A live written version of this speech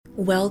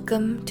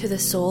Welcome to the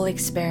Soul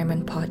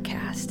Experiment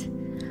Podcast.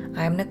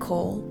 I'm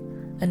Nicole,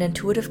 an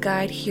intuitive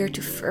guide here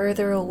to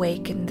further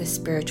awaken the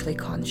spiritually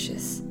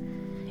conscious.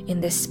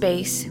 In this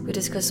space, we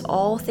discuss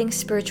all things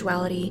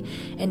spirituality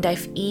and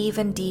dive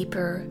even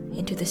deeper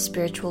into the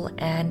spiritual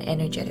and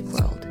energetic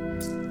world.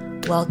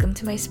 Welcome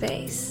to my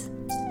space.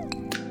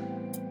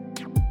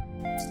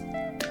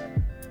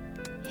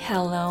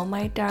 Hello,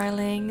 my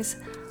darlings.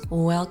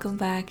 Welcome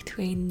back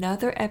to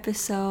another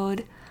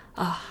episode.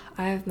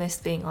 I've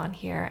missed being on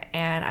here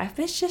and I've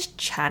missed just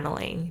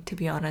channeling, to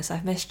be honest.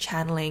 I've missed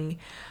channeling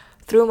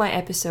through my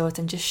episodes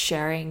and just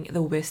sharing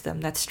the wisdom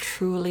that's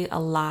truly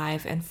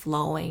alive and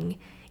flowing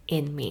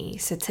in me.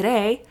 So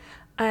today,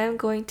 I'm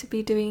going to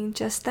be doing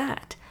just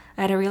that.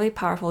 I had a really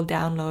powerful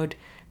download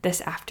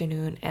this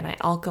afternoon and I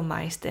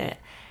alchemized it.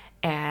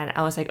 And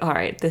I was like, all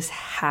right, this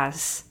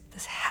has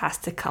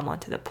to come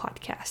onto the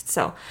podcast.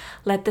 So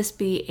let this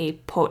be a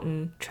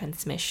potent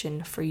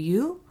transmission for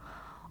you,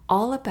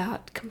 all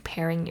about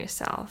comparing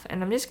yourself.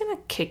 And I'm just gonna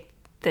kick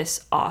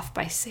this off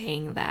by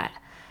saying that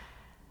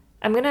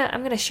I'm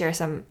gonna share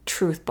some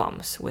truth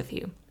bombs with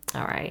you.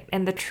 All right.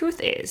 And the truth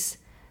is,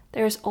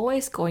 there's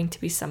always going to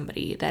be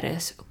somebody that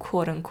is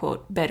quote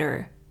unquote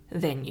better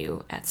than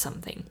you at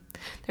something.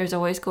 There's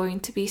always going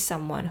to be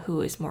someone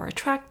who is more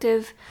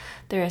attractive.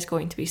 There is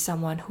going to be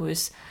someone who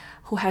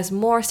has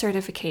more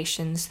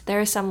certifications. There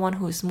is someone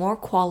who is more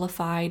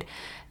qualified.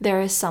 There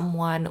is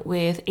someone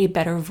with a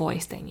better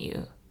voice than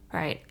you,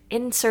 right?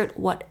 Insert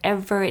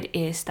whatever it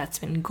is that's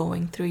been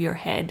going through your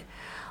head.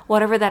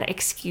 Whatever that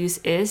excuse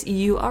is,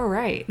 you are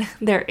right.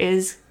 There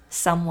is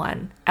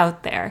someone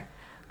out there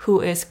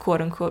who is quote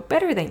unquote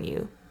better than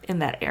you in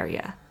that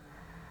area.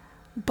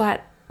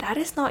 But that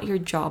is not your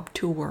job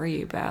to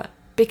worry about,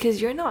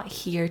 because you're not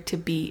here to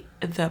be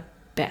the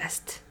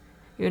best.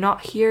 You're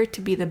not here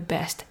to be the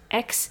best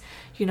X.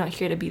 You're not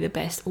here to be the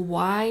best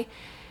Y.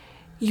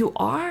 You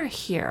are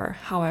here,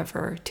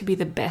 however, to be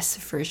the best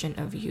version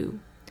of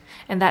you.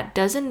 And that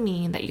doesn't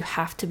mean that you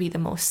have to be the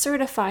most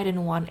certified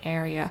in one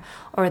area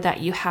or that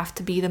you have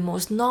to be the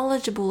most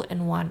knowledgeable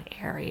in one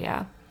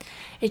area.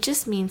 It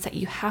just means that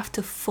you have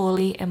to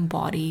fully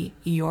embody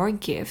your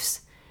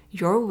gifts,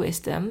 your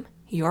wisdom,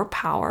 your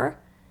power.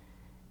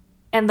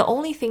 And the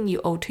only thing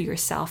you owe to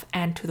yourself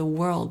and to the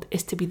world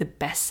is to be the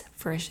best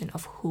version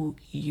of who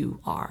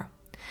you are.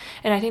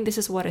 And I think this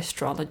is what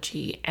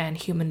astrology and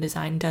human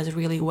design does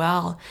really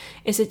well,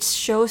 is it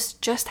shows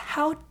just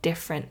how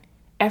different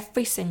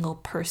every single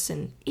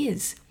person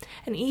is.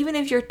 And even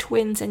if you're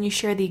twins and you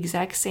share the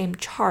exact same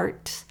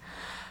chart,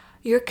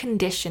 your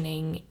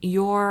conditioning,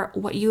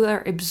 what you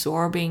are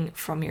absorbing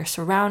from your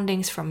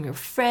surroundings, from your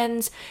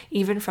friends,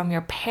 even from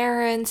your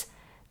parents,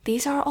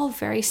 these are all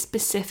very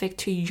specific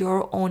to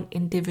your own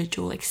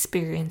individual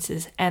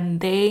experiences, and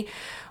they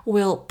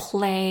will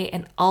play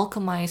and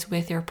alchemize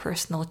with your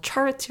personal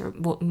charts,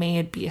 may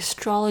it be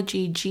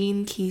astrology,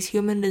 gene keys,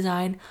 human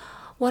design,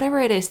 whatever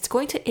it is, it's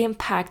going to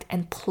impact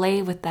and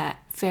play with that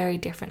very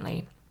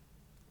differently.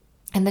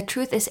 And the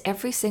truth is,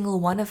 every single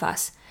one of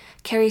us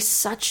carries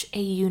such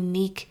a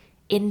unique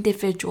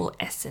individual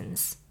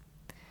essence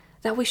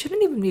that we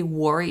shouldn't even be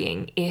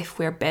worrying if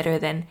we're better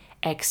than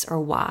X or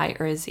Y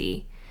or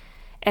Z,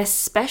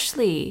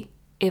 especially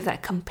if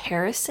that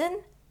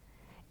comparison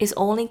is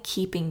only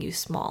keeping you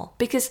small.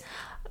 Because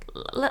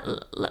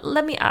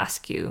let me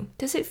ask you,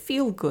 does it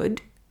feel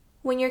good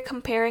when you're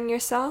comparing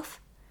yourself?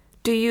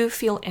 Do you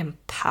feel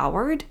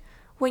empowered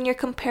when you're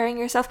comparing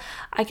yourself?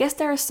 I guess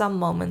there are some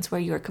moments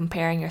where you're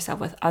comparing yourself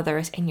with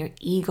others and your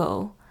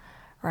ego,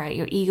 right?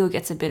 Your ego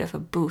gets a bit of a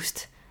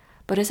boost.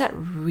 But is that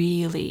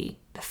really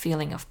the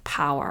feeling of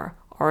power?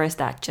 Or is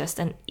that just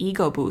an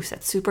ego boost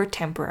that's super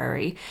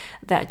temporary,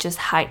 that just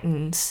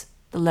heightens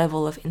the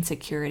level of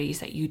insecurities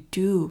that you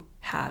do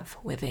have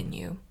within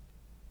you?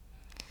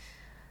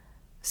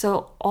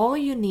 So all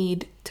you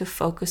need to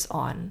focus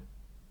on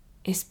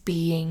is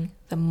being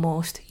the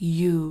most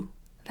you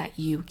that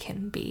you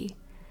can be.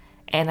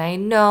 And I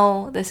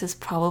know this is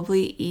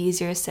probably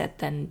easier said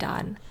than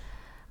done,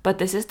 but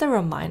this is the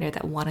reminder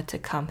that wanted to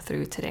come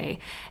through today,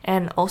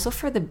 and also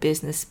for the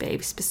business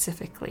babe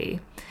specifically.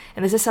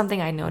 And this is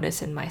something I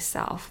notice in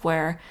myself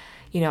where,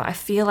 I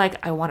feel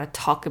like I want to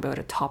talk about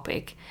a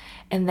topic,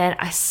 and then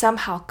I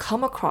somehow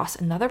come across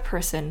another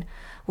person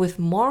with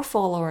more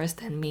followers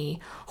than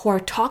me who are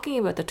talking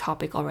about the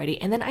topic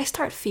already, and then I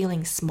start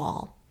feeling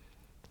small.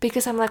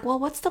 Because I'm like, well,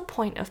 what's the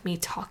point of me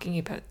talking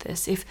about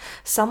this if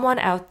someone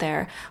out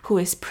there who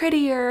is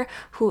prettier,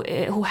 who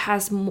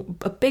has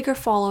a bigger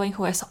following,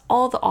 who has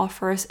all the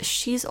offers,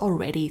 she's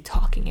already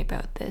talking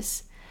about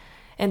this.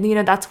 And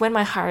that's when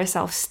my higher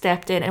self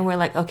stepped in and we're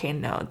like, okay,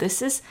 no,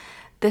 this is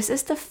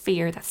the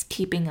fear that's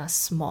keeping us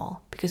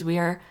small, because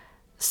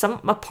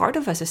a part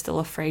of us is still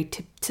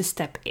afraid to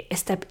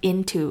step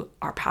into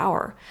our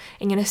power.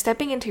 And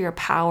stepping into your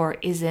power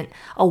isn't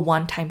a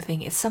one-time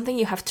thing. It's something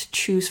you have to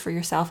choose for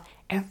yourself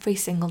every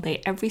single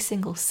day, every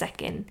single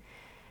second.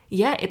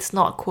 Yeah, it's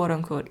not quote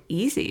unquote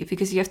easy,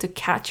 because you have to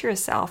catch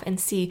yourself and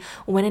see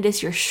when it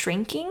is you're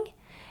shrinking.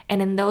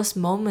 And in those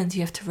moments,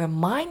 you have to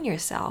remind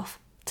yourself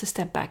to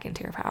step back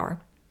into your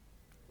power.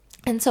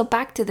 And so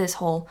back to this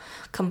whole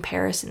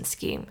comparison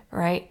scheme,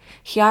 right?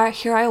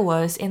 Here I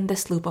was in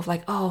this loop of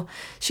like, oh,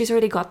 she's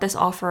already got this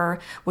offer,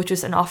 which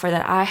was an offer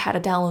that I had a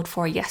download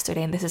for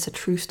yesterday. And this is a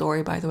true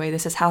story, by the way.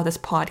 This is how this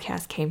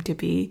podcast came to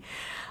be.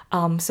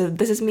 So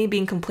this is me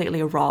being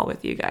completely raw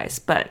with you guys,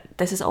 but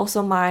this is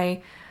also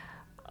my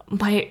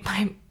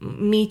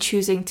me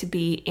choosing to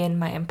be in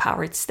my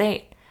empowered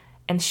state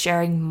and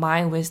sharing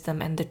my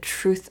wisdom and the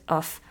truth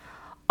of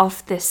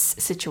this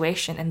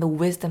situation and the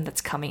wisdom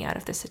that's coming out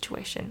of this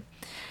situation.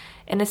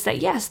 And it's that,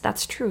 yes,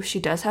 that's true. She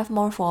does have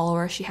more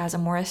followers. She has a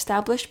more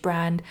established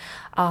brand.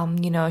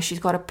 She's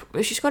got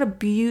a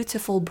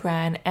beautiful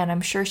brand, and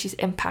I'm sure she's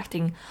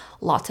impacting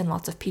lots and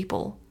lots of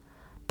people.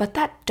 But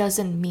that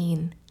doesn't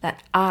mean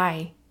that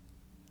I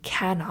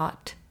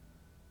cannot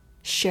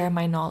share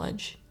my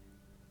knowledge.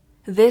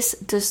 This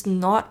does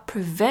not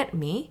prevent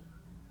me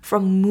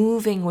from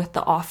moving with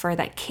the offer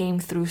that came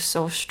through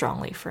so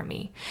strongly for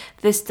me.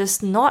 This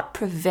does not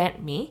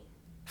prevent me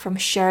from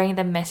sharing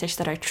the message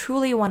that I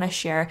truly want to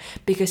share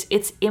because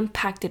it's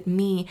impacted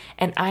me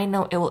and I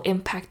know it will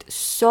impact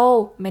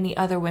so many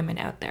other women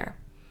out there.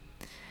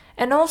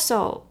 And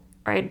also,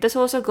 right, this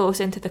also goes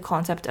into the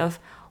concept of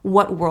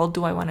what world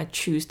do I want to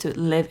choose to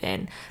live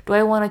in? Do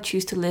I want to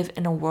choose to live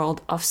in a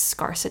world of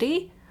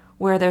scarcity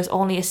where there's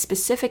only a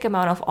specific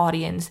amount of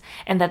audience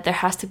and that there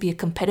has to be a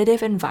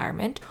competitive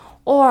environment?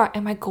 Or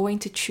am I going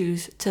to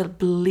choose to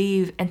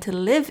believe and to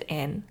live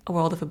in a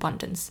world of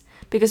abundance?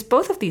 Because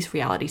both of these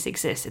realities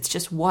exist. It's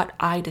just what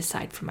I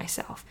decide for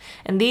myself.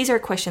 And these are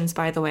questions,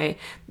 by the way,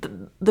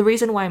 the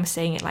reason why I'm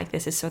saying it like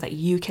this is so that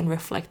you can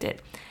reflect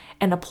it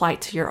and apply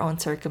it to your own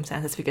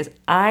circumstances. Because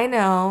I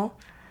know,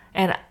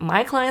 and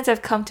my clients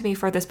have come to me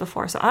for this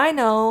before, so I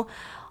know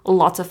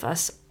lots of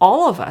us,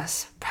 all of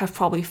us, have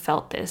probably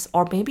felt this,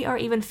 or maybe are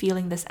even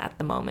feeling this at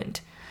the moment.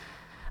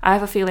 I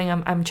have a feeling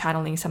I'm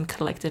channeling some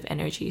collective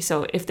energy.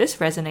 So if this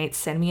resonates,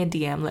 send me a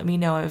DM. Let me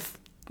know if,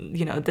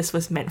 this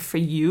was meant for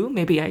you.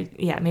 Maybe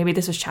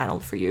this was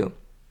channeled for you.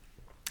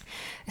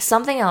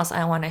 Something else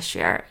I want to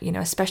share,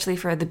 especially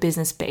for the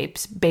business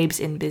babes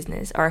in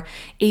business, or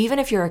even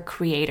if you're a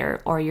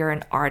creator or you're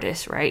an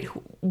artist, right?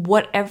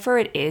 Whatever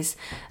it is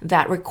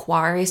that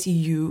requires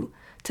you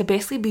to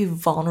basically be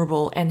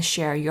vulnerable and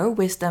share your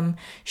wisdom,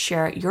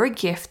 share your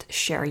gift,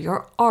 share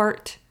your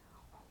art,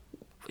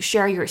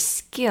 share your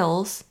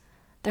skills,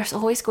 there's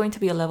always going to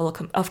be a level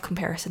of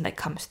comparison that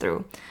comes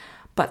through.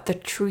 But the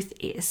truth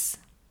is,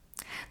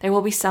 there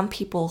will be some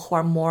people who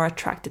are more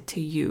attracted to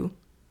you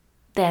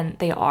than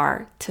they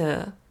are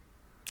to,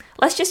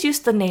 let's just use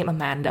the name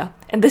Amanda.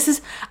 And this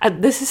is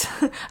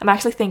I'm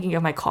actually thinking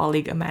of my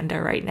colleague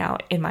Amanda right now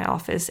in my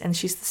office, and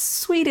she's the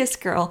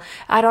sweetest girl.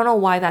 I don't know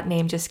why that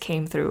name just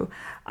came through.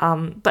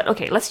 But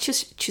okay, let's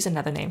just choose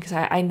another name because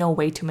I know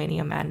way too many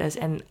Amandas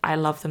and I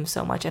love them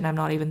so much and I'm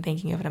not even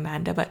thinking of an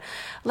Amanda. But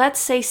let's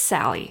say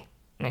Sally.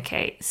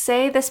 Okay,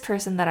 say this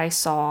person that I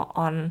saw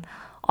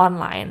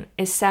online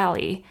is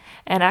Sally,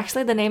 and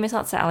actually the name is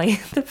not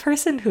Sally. The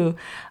person who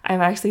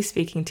I'm actually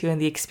speaking to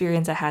and the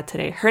experience I had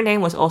today, her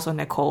name was also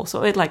Nicole,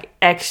 so it like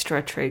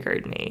extra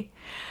triggered me,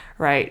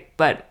 right?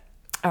 But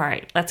all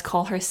right, let's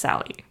call her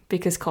Sally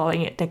because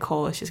calling it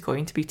Nicole is just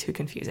going to be too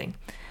confusing.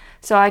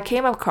 So I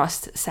came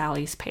across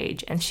Sally's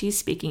page and she's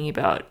speaking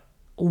about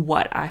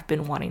what I've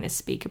been wanting to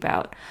speak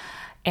about.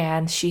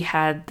 And she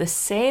had the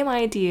same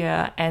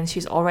idea and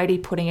she's already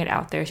putting it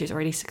out there. She's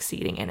already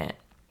succeeding in it.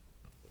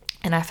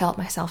 And I felt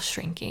myself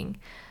shrinking.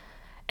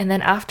 And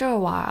then after a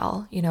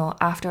while,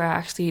 after I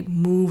actually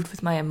moved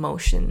with my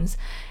emotions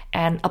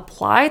and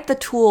applied the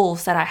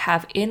tools that I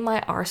have in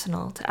my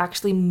arsenal to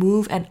actually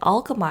move and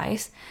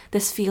alchemize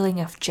this feeling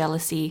of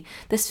jealousy,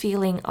 this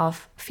feeling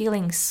of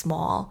feeling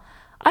small,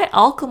 I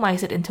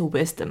alchemize it into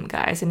wisdom,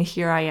 guys. And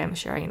here I am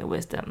sharing the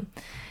wisdom.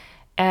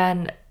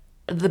 And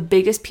the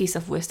biggest piece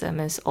of wisdom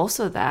is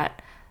also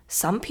that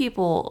some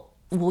people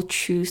will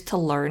choose to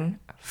learn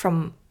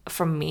from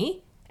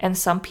me, and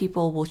some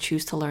people will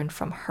choose to learn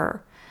from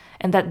her.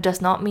 And that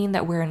does not mean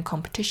that we're in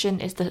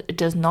competition. It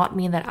does not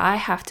mean that I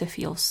have to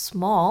feel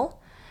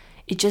small.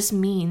 It just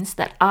means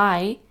that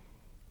I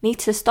need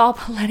to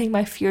stop letting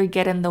my fear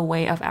get in the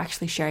way of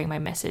actually sharing my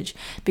message,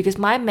 because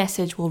my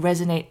message will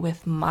resonate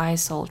with my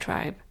soul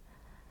tribe.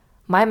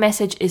 My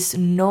message is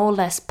no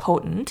less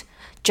potent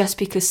just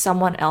because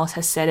someone else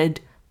has said it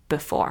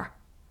before,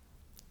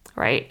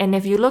 right? And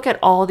if you look at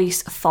all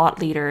these thought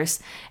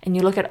leaders and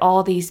you look at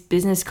all these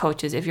business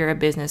coaches, if you're a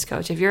business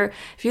coach, if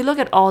you look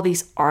at all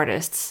these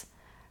artists,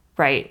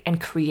 right,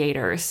 and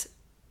creators,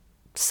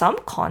 some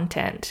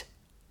content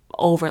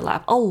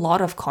overlap, a lot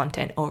of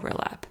content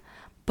overlap.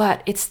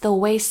 But it's the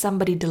way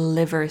somebody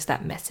delivers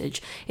that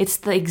message. It's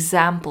the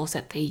examples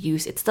that they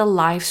use. It's the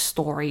life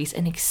stories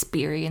and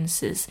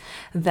experiences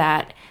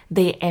that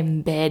they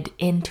embed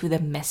into the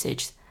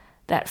message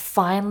that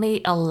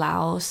finally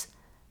allows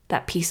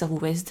that piece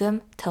of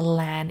wisdom to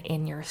land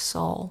in your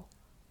soul.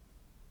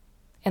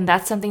 And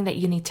that's something that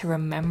you need to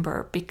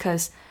remember,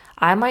 because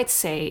I might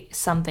say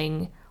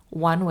something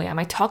one way. I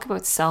might talk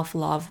about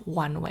self-love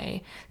one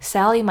way.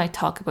 Sally might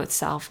talk about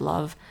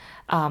self-love.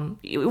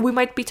 We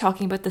might be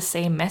talking about the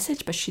same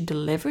message, but she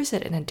delivers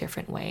it in a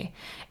different way.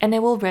 And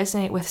it will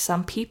resonate with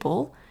some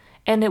people,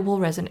 and it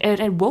won't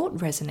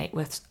resonate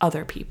with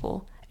other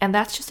people. And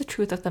that's just the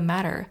truth of the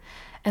matter.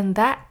 And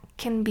that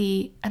can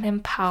be an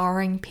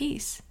empowering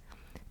piece.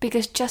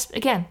 Because just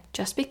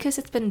because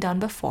it's been done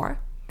before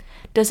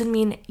doesn't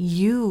mean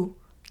you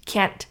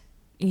can't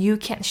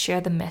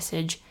share the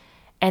message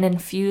and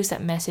infuse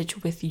that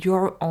message with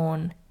your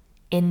own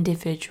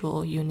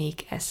individual,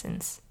 unique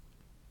essence.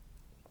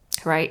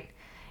 Right?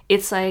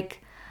 It's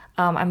like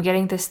I'm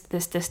getting this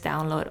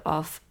download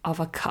of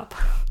a cup.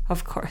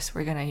 Of course,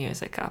 we're gonna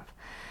use a cup.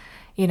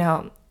 You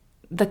know,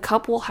 the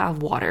cup will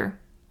have water,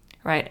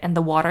 right? And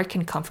the water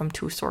can come from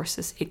two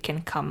sources. It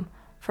can come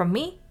from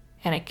me,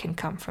 and it can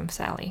come from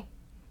Sally,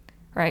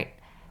 right?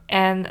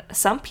 And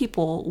some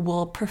people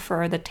will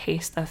prefer the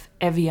taste of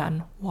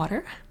Evian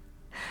water.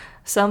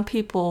 Some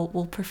people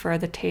will prefer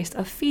the taste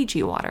of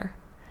Fiji water.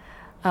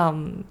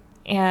 And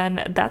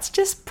that's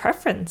just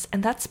preference,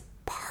 and that's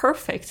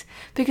perfect,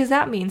 because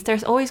that means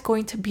there's always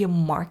going to be a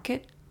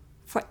market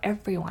for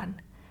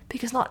everyone,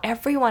 because not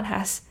everyone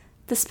has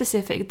the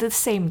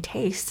same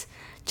taste,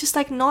 just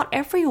like not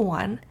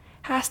everyone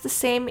has the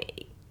same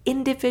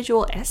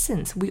individual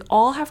essence. We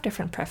all have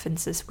different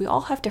preferences. We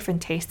all have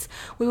different tastes.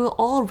 We will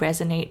all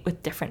resonate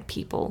with different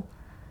people,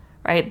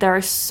 right? There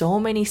are so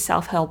many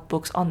self-help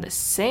books on the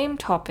same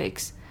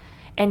topics,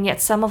 and yet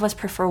some of us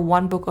prefer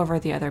one book over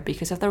the other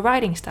because of the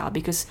writing style,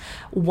 because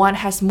one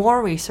has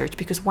more research,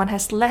 because one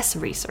has less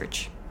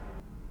research.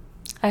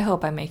 I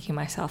hope I'm making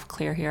myself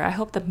clear here. I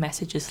hope the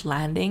message is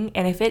landing,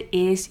 and if it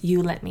is,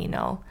 you let me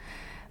know.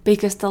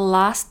 Because the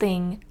last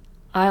thing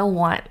I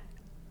want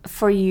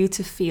for you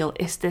to feel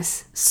is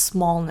this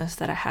smallness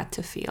that I had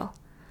to feel.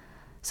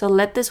 So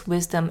let this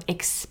wisdom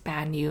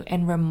expand you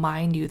and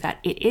remind you that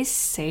it is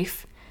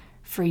safe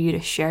for you to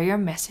share your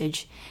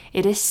message.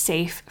 It is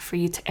safe for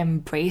you to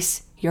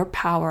embrace your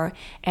power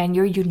and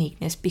your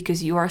uniqueness,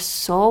 because you are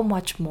so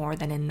much more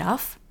than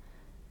enough.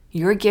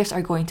 Your gifts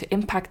are going to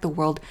impact the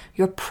world.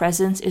 Your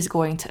presence is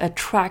going to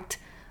attract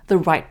the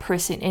right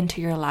person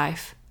into your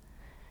life.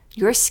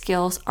 Your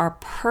skills are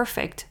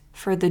perfect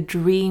for the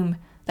dream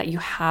that you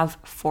have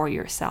for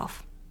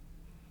yourself.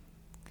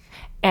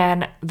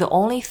 And the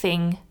only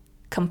thing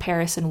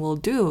comparison will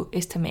do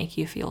is to make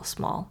you feel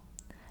small.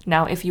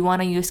 Now, if you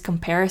want to use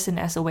comparison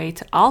as a way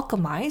to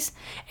alchemize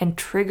and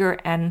trigger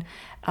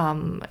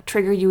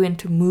you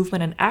into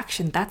movement and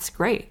action, that's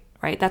great,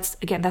 right? That's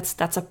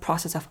a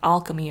process of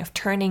alchemy, of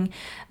turning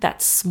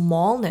that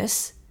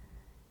smallness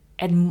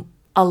and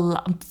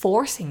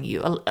forcing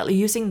you,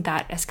 using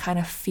that as kind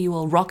of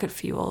fuel, rocket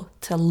fuel,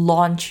 to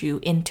launch you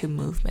into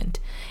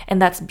movement.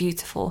 And that's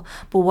beautiful.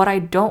 But what I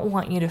don't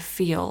want you to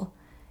feel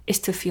is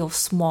to feel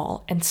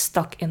small and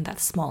stuck in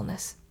that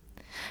smallness,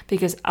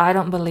 because I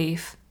don't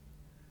believe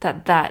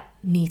that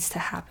needs to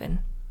happen.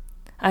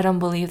 I don't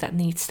believe that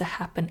needs to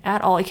happen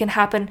at all. It can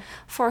happen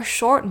for a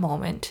short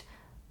moment,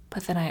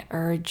 but then I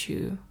urge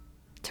you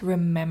to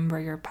remember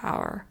your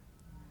power.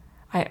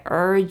 I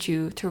urge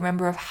you to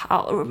remember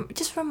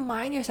just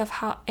remind yourself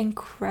how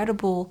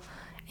incredible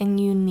and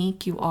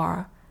unique you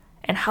are,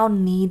 and how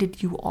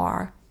needed you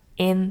are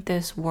in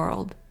this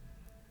world.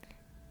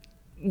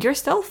 You're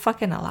still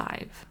fucking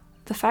alive.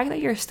 The fact that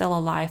you're still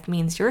alive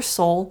means your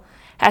soul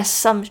has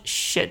some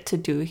shit to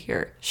do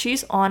here.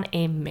 She's on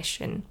a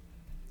mission.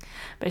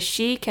 But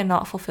she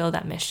cannot fulfill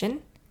that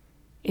mission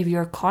if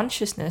your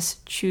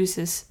consciousness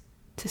chooses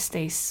to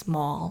stay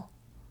small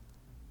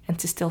and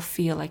to still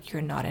feel like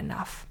you're not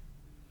enough.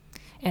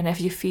 And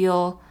if you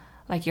feel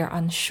like you're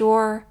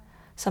unsure,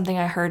 something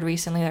I heard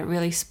recently that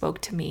really spoke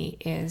to me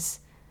is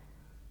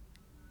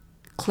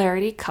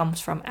clarity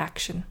comes from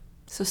action.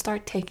 So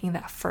start taking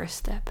that first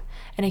step.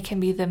 And it can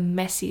be the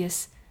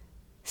messiest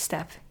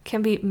step. It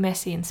can be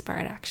messy,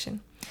 inspired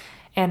action.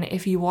 And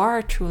if you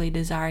are truly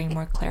desiring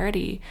more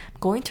clarity, I'm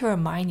going to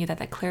remind you that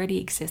that clarity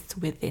exists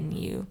within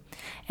you.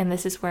 And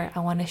this is where I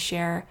want to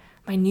share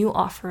my new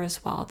offer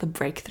as well, the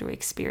Breakthrough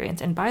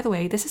Experience. And by the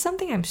way, this is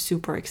something I'm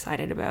super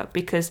excited about,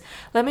 because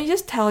let me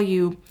just tell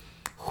you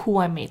who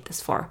I made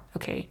this for,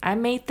 okay? I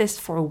made this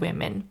for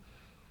women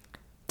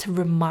to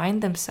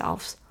remind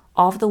themselves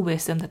of the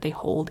wisdom that they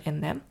hold in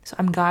them. So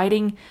I'm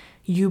guiding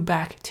you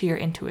back to your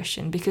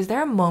intuition, because there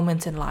are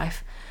moments in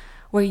life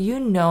where you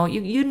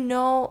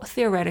know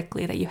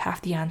theoretically that you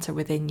have the answer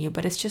within you,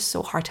 but it's just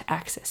so hard to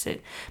access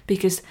it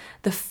because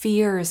the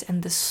fears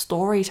and the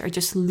stories are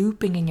just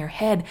looping in your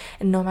head.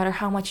 And no matter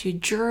how much you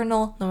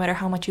journal, no matter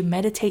how much you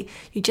meditate,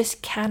 you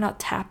just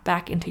cannot tap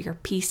back into your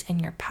peace and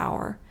your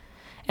power.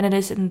 And it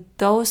is in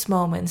those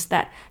moments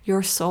that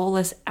your soul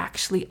is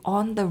actually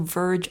on the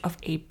verge of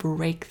a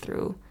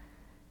breakthrough.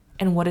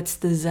 And what it's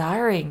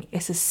desiring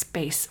is a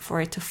space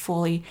for it to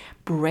fully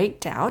break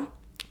down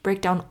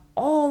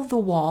all the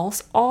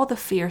walls, all the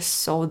fears,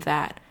 so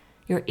that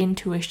your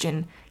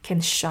intuition can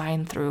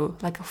shine through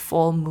like a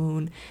full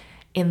moon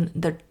in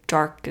the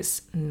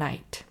darkest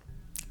night.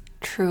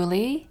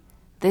 Truly,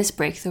 This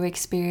breakthrough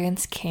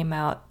experience came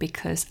out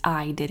because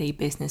I did a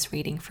business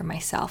reading for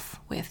myself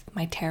with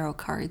my tarot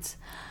cards.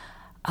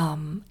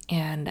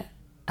 And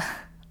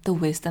the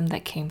wisdom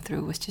that came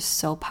through was just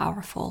so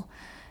powerful.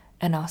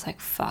 And I was like,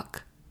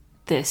 fuck,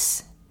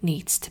 this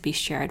needs to be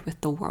shared with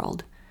the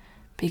world.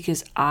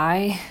 Because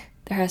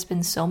there has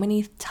been so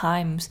many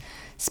times,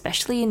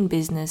 especially in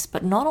business,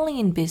 but not only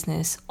in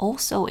business,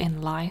 also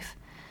in life,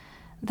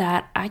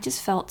 that I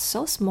just felt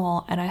so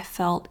small and I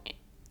felt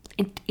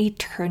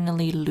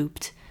eternally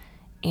looped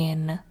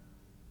in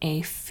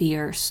a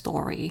fear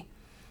story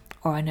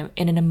or in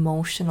an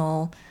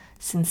emotional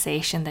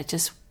sensation that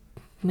just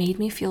made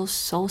me feel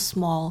so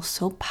small,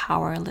 so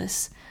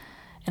powerless.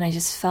 And I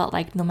just felt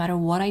like no matter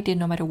what I did,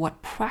 no matter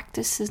what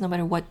practices, no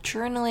matter what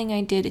journaling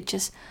I did, it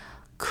just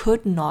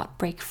could not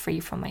break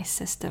free from my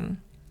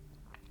system.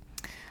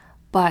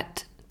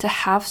 But to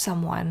have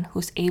someone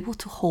who's able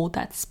to hold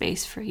that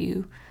space for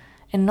you,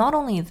 and not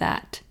only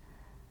that,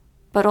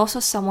 but also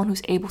someone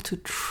who's able to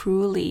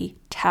truly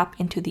tap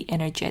into the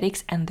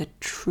energetics and the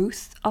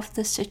truth of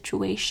the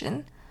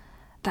situation,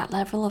 that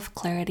level of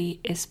clarity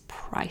is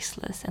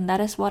priceless. And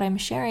that is what I'm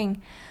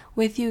sharing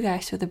with you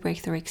guys through the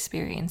breakthrough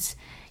experience.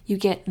 You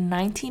get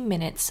 90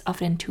 minutes of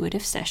an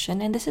intuitive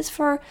session, and this is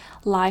for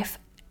life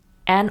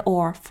and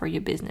or for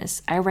your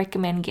business. I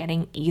recommend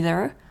getting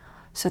either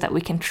so that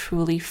we can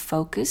truly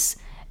focus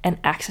and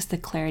access the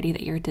clarity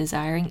that you're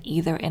desiring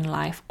either in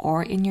life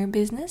or in your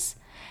business.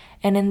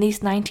 And in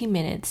these 90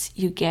 minutes,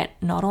 you get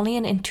not only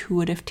an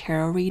intuitive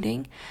tarot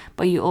reading,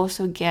 but you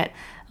also get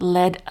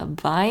led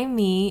by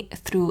me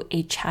through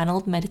a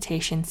channeled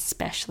meditation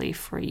specially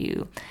for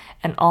you.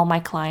 And all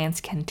my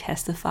clients can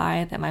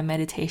testify that my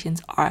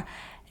meditations are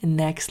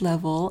next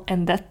level.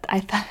 And that I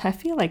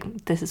feel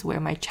like this is where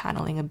my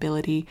channeling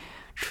ability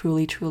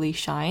truly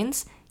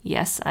shines.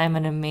 Yes, I'm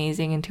an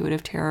amazing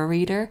intuitive tarot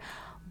reader,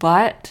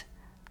 but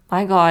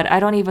my God, I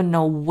don't even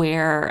know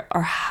where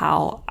or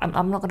how.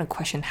 I'm not going to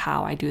question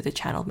how I do the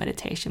channeled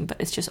meditation, but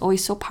it's just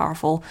always so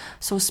powerful,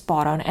 so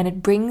spot on. And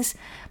it brings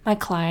my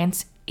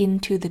clients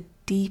into the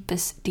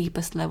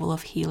deepest level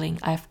of healing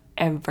I've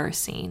ever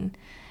seen.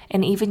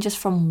 And even just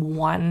from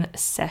one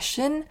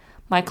session,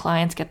 my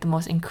clients get the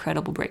most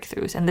incredible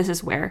breakthroughs. And this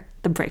is where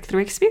the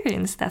breakthrough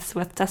experience, that's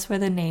where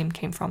the name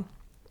came from.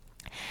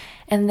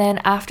 And then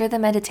after the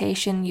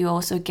meditation, you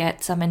also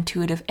get some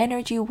intuitive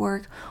energy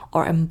work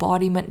or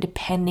embodiment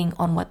depending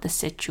on what the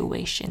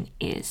situation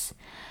is.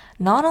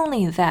 Not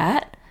only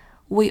that,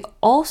 we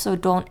also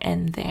don't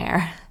end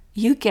there.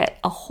 You get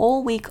a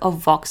whole week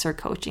of Voxer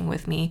coaching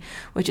with me,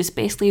 which is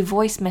basically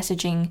voice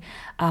messaging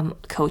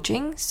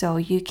coaching. So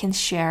you can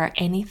share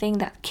anything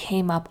that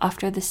came up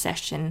after the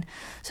session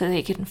so that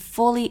you can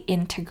fully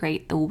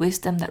integrate the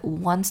wisdom that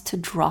wants to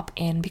drop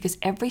in, because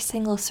every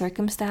single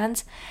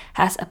circumstance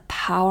has a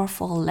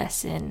powerful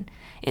lesson.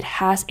 It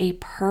has a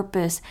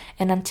purpose.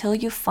 And until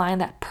you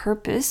find that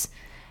purpose,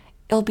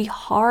 it'll be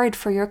hard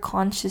for your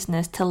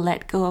consciousness to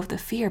let go of the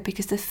fear,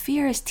 because the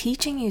fear is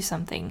teaching you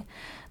something.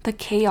 The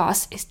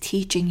chaos is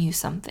teaching you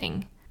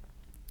something.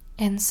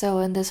 And so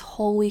in this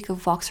whole week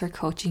of Voxer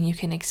coaching, you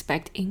can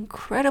expect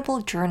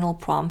incredible journal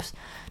prompts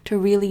to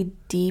really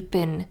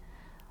deepen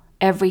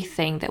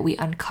everything that we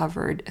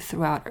uncovered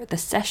throughout the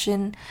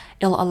session.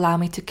 It'll allow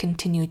me to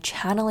continue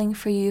channeling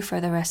for you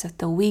for the rest of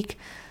the week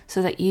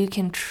so that you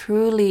can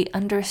truly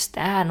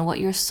understand what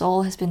your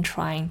soul has been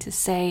trying to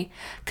say,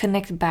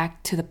 connect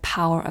back to the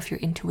power of your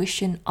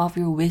intuition, of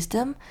your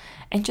wisdom,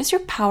 and just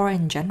your power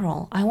in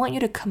general. I want you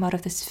to come out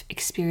of this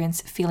experience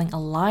feeling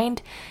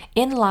aligned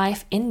in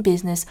life, in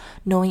business,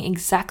 knowing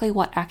exactly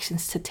what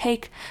actions to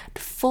take,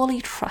 fully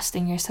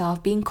trusting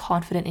yourself, being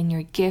confident in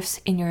your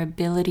gifts, in your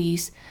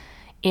abilities,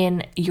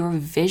 in your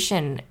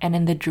vision, and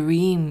in the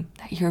dream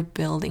that you're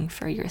building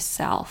for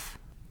yourself.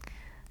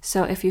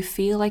 So if you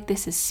feel like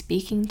this is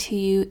speaking to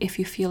you, if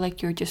you feel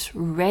like you're just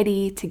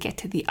ready to get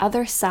to the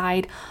other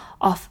side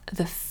of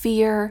the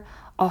fear,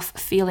 of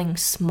feeling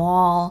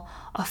small,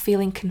 of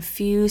feeling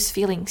confused,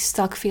 feeling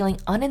stuck, feeling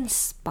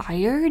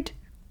uninspired,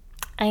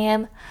 I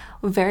am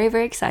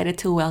very excited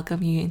to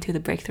welcome you into the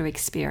breakthrough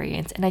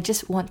experience. And I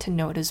just want to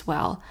note as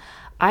well,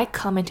 I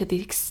come into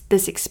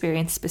this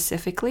experience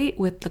specifically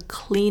with the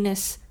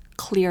clearest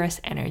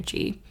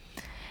energy.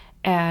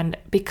 And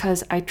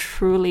because I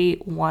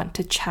truly want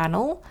to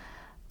channel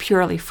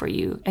purely for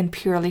you and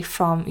purely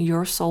from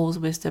your soul's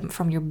wisdom,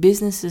 from your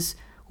business's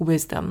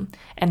wisdom,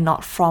 and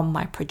not from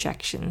my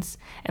projections.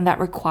 And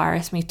that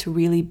requires me to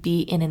really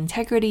be in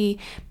integrity,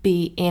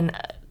 be in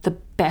the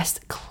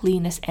best,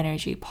 cleanest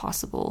energy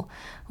possible,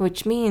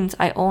 which means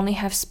I only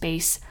have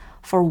space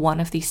for one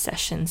of these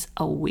sessions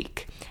a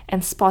week.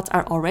 And spots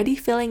are already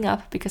filling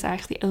up because I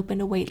actually opened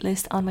a wait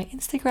list on my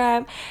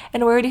Instagram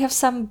and we already have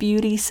some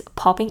beauties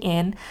popping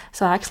in.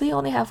 So I actually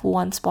only have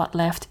one spot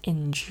left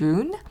in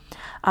June.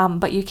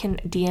 But you can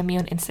DM me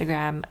on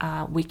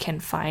Instagram. We can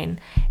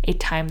find a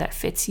time that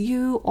fits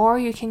you, or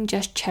you can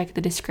just check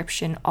the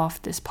description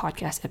of this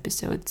podcast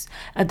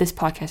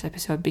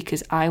episode,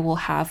 because I will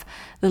have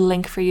the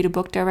link for you to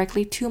book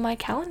directly to my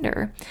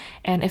calendar.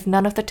 And if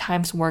none of the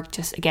times work,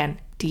 just again,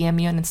 DM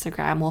me on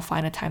Instagram. We'll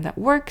find a time that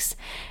works.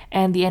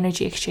 And the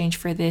energy exchange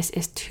for this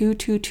is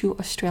 222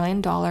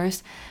 Australian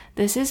dollars.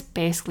 This is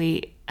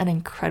basically an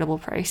incredible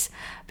price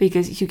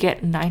because you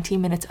get 90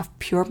 minutes of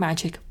pure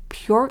magic,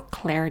 pure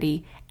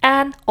clarity,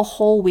 and a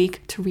whole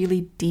week to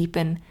really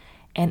deepen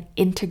and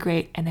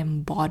integrate and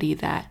embody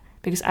that.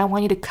 Because I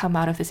want you to come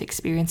out of this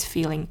experience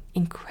feeling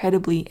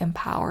incredibly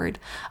empowered.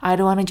 I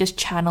don't want to just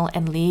channel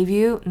and leave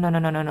you.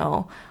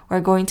 No.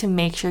 We're going to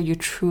make sure you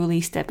truly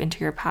step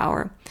into your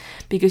power.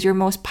 Because your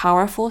most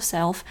powerful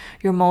self,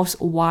 your most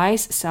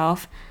wise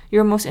self,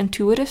 your most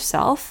intuitive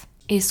self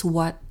is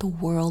what the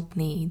world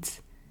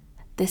needs.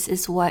 This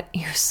is what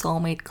your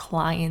soulmate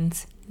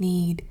clients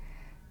need.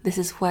 This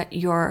is what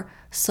your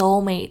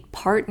soulmate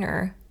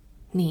partner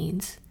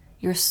needs.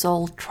 Your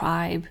soul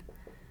tribe.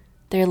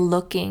 They're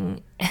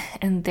looking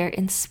and they're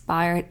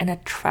inspired and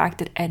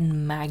attracted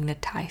and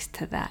magnetized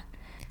to that.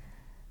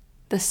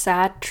 The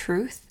sad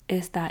truth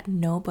is that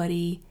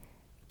nobody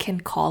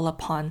can call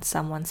upon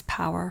someone's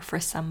power for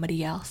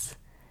somebody else.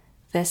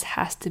 This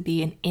has to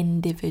be an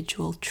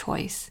individual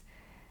choice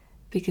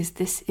because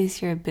this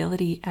is your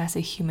ability as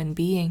a human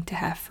being to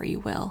have free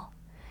will.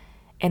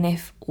 And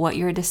if what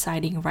you're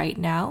deciding right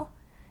now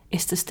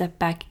is to step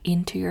back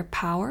into your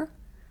power,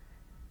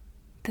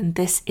 then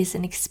this is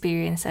an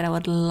experience that I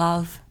would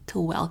love to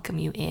welcome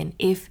you in.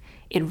 If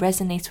it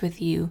resonates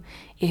with you,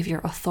 if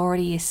your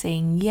authority is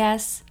saying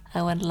yes,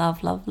 I would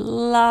love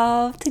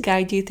to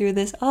guide you through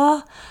this.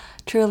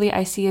 Truly,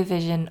 I see a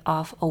vision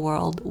of a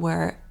world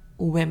where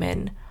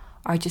women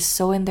are just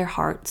so in their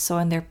heart, so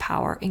in their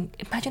power.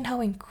 Imagine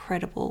how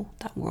incredible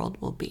that world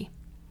will be.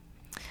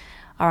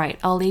 All right,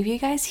 I'll leave you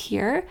guys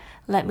here.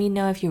 Let me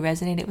know if you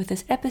resonated with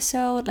this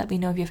episode. Let me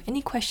know if you have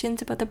any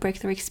questions about the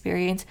breakthrough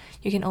experience.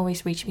 You can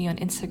always reach me on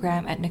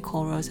Instagram at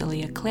Nicole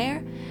Rosalia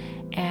Claire.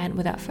 And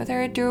without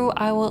further ado,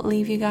 I will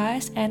leave you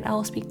guys and I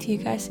will speak to you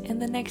guys in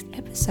the next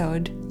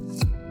episode.